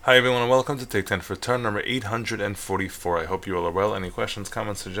Hi everyone and welcome to Take 10 for turn number 844. I hope you all are well. Any questions,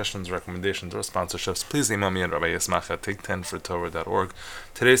 comments, suggestions, recommendations, or sponsorships, please email me at rabbi.yismach at take10fortorah.org.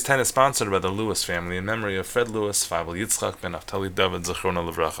 Today's 10 is sponsored by the Lewis family in memory of Fred Lewis, Fabel Yitzchak ben Naftali David Zechrona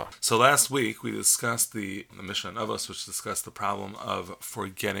Levracha. So last week we discussed the Mishnah Avos, which discussed the problem of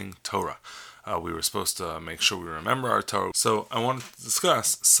forgetting Torah. We were supposed to make sure we remember our Torah. So I wanted to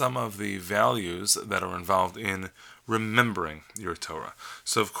discuss some of the values that are involved in remembering your Torah.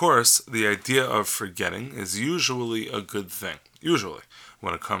 So of course, the idea of forgetting is usually a good thing. Usually,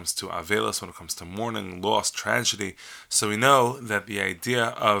 when it comes to Avelis, when it comes to mourning, loss, tragedy. So we know that the idea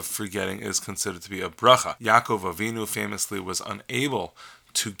of forgetting is considered to be a bracha. Yaakov Avinu famously was unable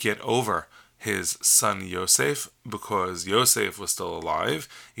to get over his son Yosef because Yosef was still alive,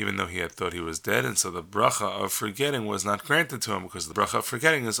 even though he had thought he was dead, and so the bracha of forgetting was not granted to him because the bracha of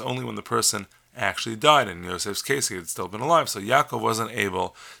forgetting is only when the person actually died. In Yosef's case, he had still been alive, so Yaakov wasn't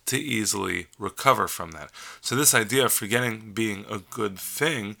able to easily recover from that. So this idea of forgetting being a good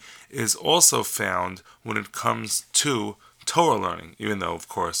thing is also found when it comes to Torah learning, even though, of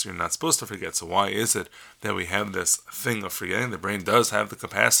course, you're not supposed to forget. So why is it that we have this thing of forgetting? The brain does have the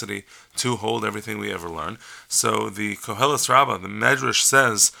capacity to hold everything we ever learn. So the Koheles Rabbah, the Medrash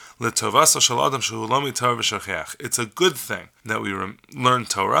says, "L'tovasa shel adam shehu lo mitar v'shacheach." It's a good thing that we learn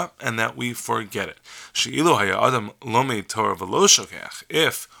Torah and that we forget it. She'ilu haya adam lo mitar v'lo shacheach.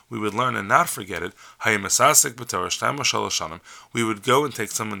 If we would learn and not forget it, we would go and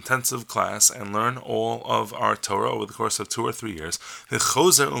take some intensive class and learn all of our Torah over the course of 2 or 3 years.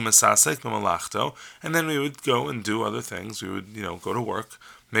 And then we would go and do other things. We would, go to work,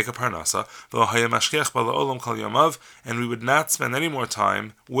 make a parnasa, and we would not spend any more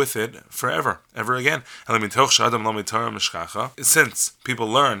time with it forever, ever again. Since people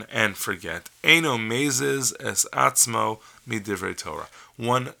learn and forget,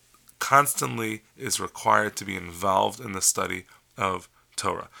 one constantly is required to be involved in the study of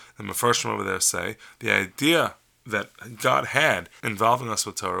Torah. The Mefarshim over there say the idea that God had involving us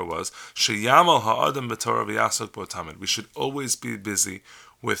with Torah was sheyamal ha'adam b'Torah v'yasok b'otamid. We should always be busy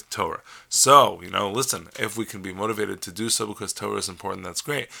with Torah. So, listen, if we can be motivated to do so because Torah is important, that's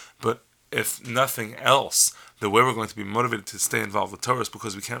great. But if nothing else, the way we're going to be motivated to stay involved with Torah is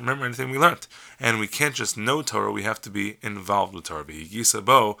because we can't remember anything we learned. And we can't just know Torah, we have to be involved with Torah.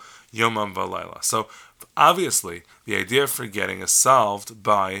 Yomam v'layla. So obviously, the idea of forgetting is solved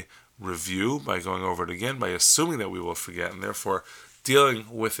by review, by going over it again, by assuming that we will forget, and therefore dealing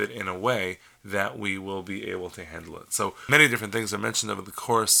with it in a way that we will be able to handle it. So many different things are mentioned over the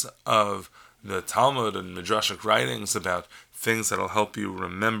course of the Talmud and Midrashic writings about things that will help you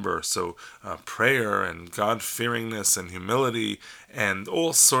remember. So prayer and God-fearingness and humility and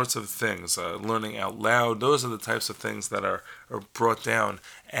all sorts of things. Learning out loud, those are the types of things that are brought down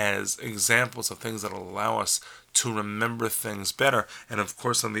as examples of things that will allow us to remember things better. And of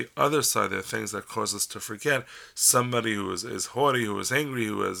course, on the other side, there are things that cause us to forget. Somebody who is haughty, who is angry,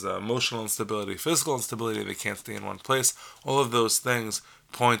 who has emotional instability, physical instability, they can't stay in one place. All of those things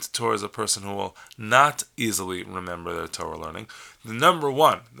point towards a person who will not easily remember their Torah learning. The number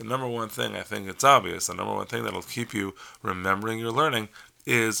one thing, I think it's obvious, the number one thing that will keep you remembering your learning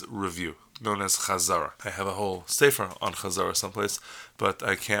is review, known as Chazara. I have a whole sefer on Chazara someplace, but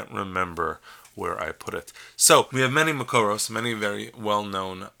I can't remember where I put it. So we have many makoros, many very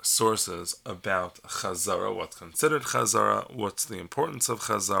well-known sources about Chazara, what's considered Chazara, what's the importance of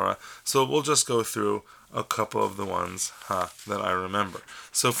Chazara. So we'll just go through a couple of the ones that I remember.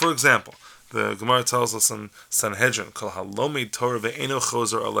 So for example, the Gemara tells us in Sanhedrin, Kol halomid Torah ve'eno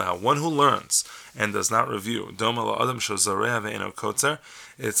chozer aleha, one who learns and does not review, doma la'adam shozareha ve'eno kotzer,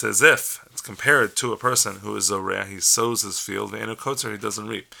 it's as if it's compared to a person who is zoreah, he sows his field, ve'eno kotzer, he doesn't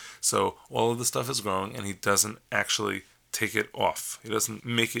reap. So all of the stuff is growing and he doesn't actually take it off. He doesn't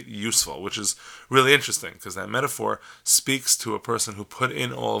make it useful, which is really interesting because that metaphor speaks to a person who put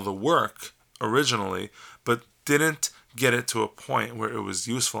in all the work originally, but didn't get it to a point where it was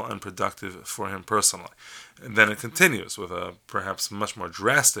useful and productive for him personally. And then it continues with a perhaps much more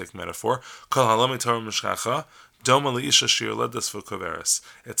drastic metaphor.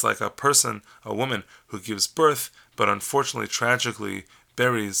 It's like a person, a woman who gives birth, but unfortunately, tragically,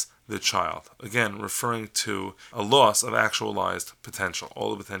 buries the child. Again, referring to a loss of actualized potential. All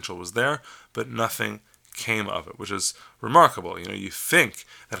the potential was there, but nothing came of it, which is remarkable. You think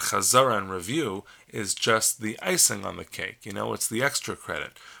that Chazara and review is just the icing on the cake, it's the extra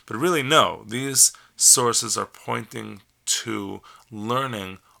credit. But really, no, these sources are pointing to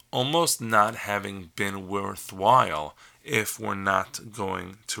learning almost not having been worthwhile if we're not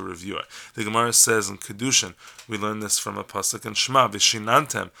going to review it. The Gemara says in Kedushin, we learn this from a pasuk in Shema,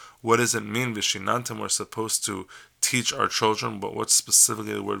 Vishinantem. What does it mean, Vishinantem? We're supposed to teach our children, but what's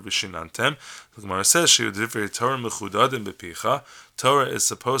specifically the word Vishinantem? The Gemara says, Torah mechudadim bepicha. Torah is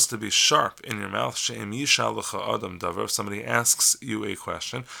supposed to be sharp in your mouth. She'em yishal lecha adam davar. If somebody asks you a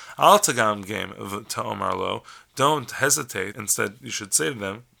question, al tagam game ta'omar lo. Don't hesitate. Instead, you should say to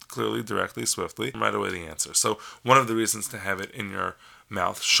them, clearly, directly, swiftly, right away the answer. So one of the reasons to have it in your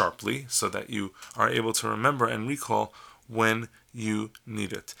mouth sharply, so that you are able to remember and recall when you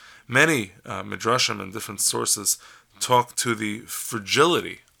need it. Many midrashim and different sources talk to the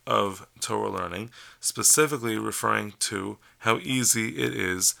fragility of Torah learning, specifically referring to how easy it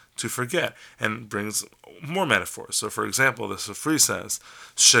is to forget, and brings more metaphors. So, for example, the Sifri says,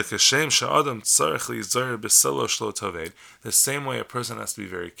 the same way a person has to be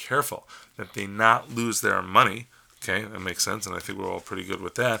very careful that they not lose their money. Okay, that makes sense, and I think we're all pretty good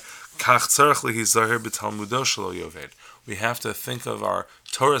with that. We have to think of our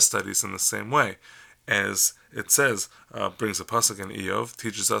Torah studies in the same way. As it says, brings a pasuk in Eov,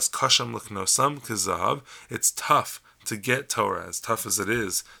 teaches us, Kasham l'knosam k'zahav, it's tough to get Torah, as tough as it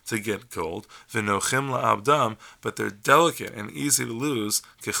is to get gold, v'nochim la'abdam, but they're delicate and easy to lose,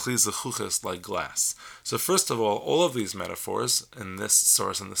 k'chli zechuches, like glass. So first of all of these metaphors in this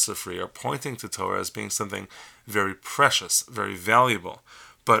source, in the Sifri, are pointing to Torah as being something very precious, very valuable.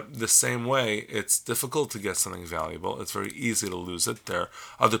 But the same way, it's difficult to get something valuable. It's very easy to lose it. There are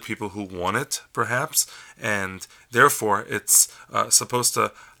other people who want it, perhaps, and therefore it's supposed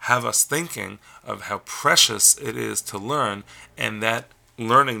to have us thinking of how precious it is to learn, and that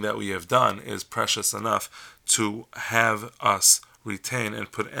learning that we have done is precious enough to have us retain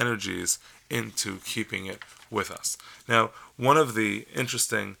and put energies into keeping it with us. Now, one of the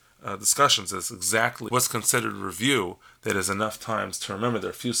interesting discussions is exactly what's considered review that is enough times to remember. There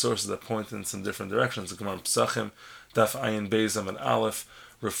are a few sources that point in some different directions. The Gemara Pesachim, Daf Ayin Beizam and Aleph,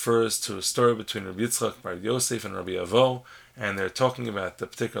 refers to a story between Rabbi Yitzchak bar Yosef and Rabbi Avo, and they're talking about the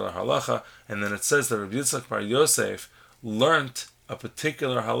particular halacha, and then it says that Rabbi Yitzchak bar Yosef learnt a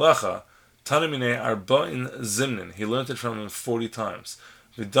particular halacha, Tanamine Arba'in Zimnin. He learnt it from him 40 times.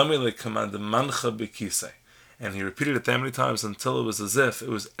 V'dami le'kamad mancha b'kisei. And he repeated it that many times until it was as if it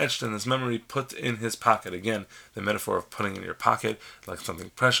was etched in his memory, put in his pocket. Again, the metaphor of putting in your pocket, like something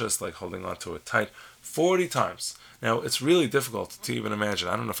precious, like holding on to it tight, 40 times. Now, it's really difficult to even imagine.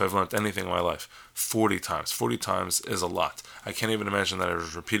 I don't know if I've learned anything in my life 40 times. 40 times is a lot. I can't even imagine that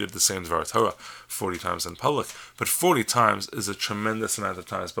I've repeated the same Dvar Torah 40 times in public. But 40 times is a tremendous amount of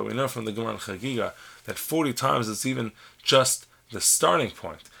times. But we know from the Gemara in Chagiga that 40 times is even just the starting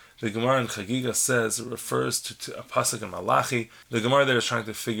point. The Gemara in Chagiga says, it refers to a pasuk in Malachi. The Gemara there is trying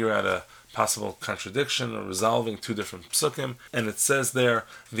to figure out a possible contradiction or resolving two different psukim, and it says there,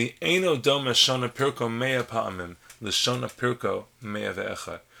 the Eino dome shona pirko mea pa'amim, l'shona pirko mea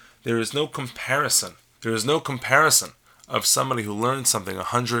ve'echad. There is no comparison. There is no comparison of somebody who learns something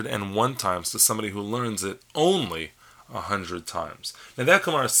 101 times to somebody who learns it only 100 times. Now that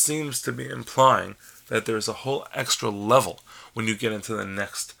Gemara seems to be implying that there is a whole extra level when you get into the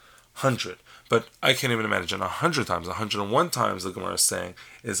next 100. But I can't even imagine 100 times, 101 times, the Gemara is saying,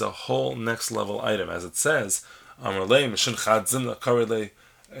 is a whole next level item. As it says,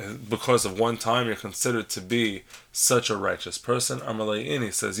 because of one time you're considered to be such a righteous person.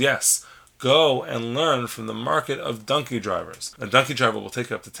 He says, yes, go and learn from the market of donkey drivers. A donkey driver will take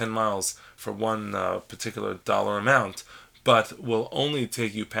you up to 10 miles for one particular dollar amount, but will only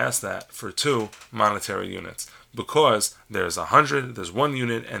take you past that for 2 monetary units. Because there's 100, there's 1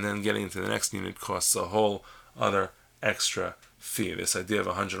 unit, and then getting into the next unit costs a whole other extra fee. This idea of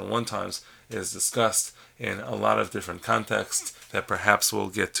 101 times is discussed in a lot of different contexts that perhaps we'll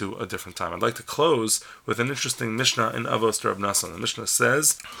get to a different time. I'd like to close with an interesting Mishnah in Avos Rab Nassan. The Mishnah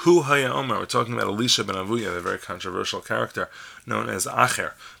says, Hu Haya Omer. We're talking about Elisha ben Avuya, the very controversial character known as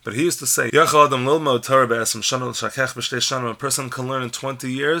Acher. But he used to say, Yachal Adam Lilmo Torah be'esem shana l'shakech b'shtei shana. A person can learn in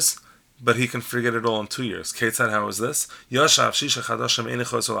 20 years, but he can forget it all in 2 years. Ketzad, how is this? Yashav shisha chadashim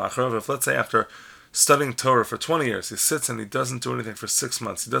einechos ol. If let's say after studying Torah for 20 years, he sits and he doesn't do anything for 6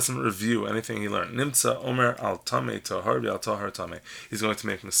 months. He doesn't review anything he learned. Nimtza omer al tamei tahar al tahar tamei. He's going to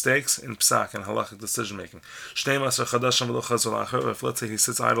make mistakes in psak and halachic decision making. Shnei masar chadashim v'lo chazol achar. If let's say he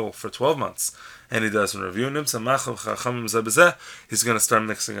sits idle for 12 months and he doesn't review, nimtza machav chachamim zeh, he's going to start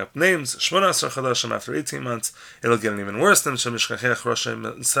mixing up names. Shmona asar chadashim, after 18 months, it'll get even worse. Nimtza mishkachech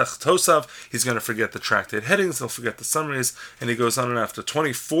roshem sech tosav. He's going to forget the tractate headings. He'll forget the summaries, and he goes on. And after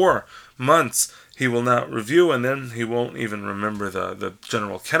 24 months, he will not review, and then he won't even remember the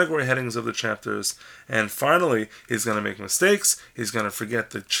general category headings of the chapters. And finally, he's going to make mistakes. He's going to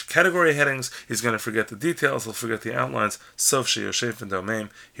forget the category headings. He's going to forget the details. He'll forget the outlines. Sof sheyoshev v'domem.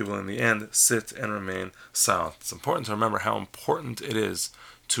 He will, in the end, sit and remain silent. It's important to remember how important it is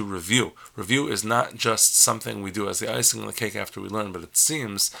to review. Review is not just something we do as the icing on the cake after we learn, but it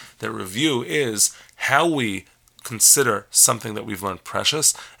seems that review is how we consider something that we've learned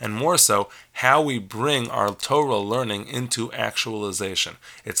precious, and more so, how we bring our Torah learning into actualization.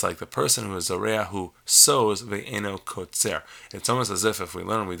 It's like the person who is Zoreah who sows ve'eno kotzer. It's almost as if we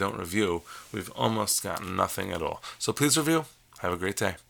learn and we don't review, we've almost got nothing at all. So please review. Have a great day.